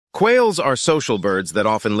Quails are social birds that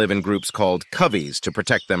often live in groups called coveys to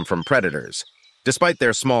protect them from predators. Despite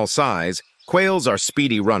their small size, quails are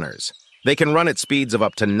speedy runners. They can run at speeds of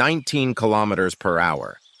up to 19 kilometers per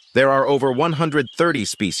hour. There are over 130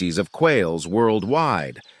 species of quails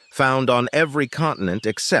worldwide, found on every continent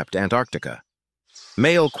except Antarctica.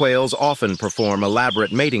 Male quails often perform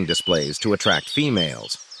elaborate mating displays to attract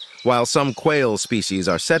females. While some quail species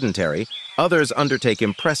are sedentary, others undertake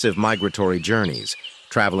impressive migratory journeys,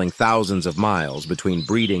 traveling thousands of miles between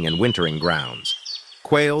breeding and wintering grounds.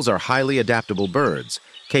 Quails are highly adaptable birds,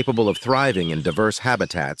 capable of thriving in diverse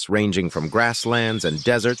habitats ranging from grasslands and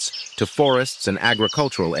deserts to forests and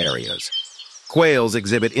agricultural areas. Quails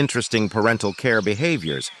exhibit interesting parental care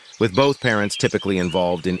behaviors, with both parents typically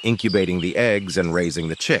involved in incubating the eggs and raising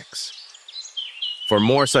the chicks. For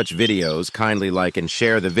more such videos, kindly like and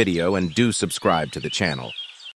share the video and do subscribe to the channel.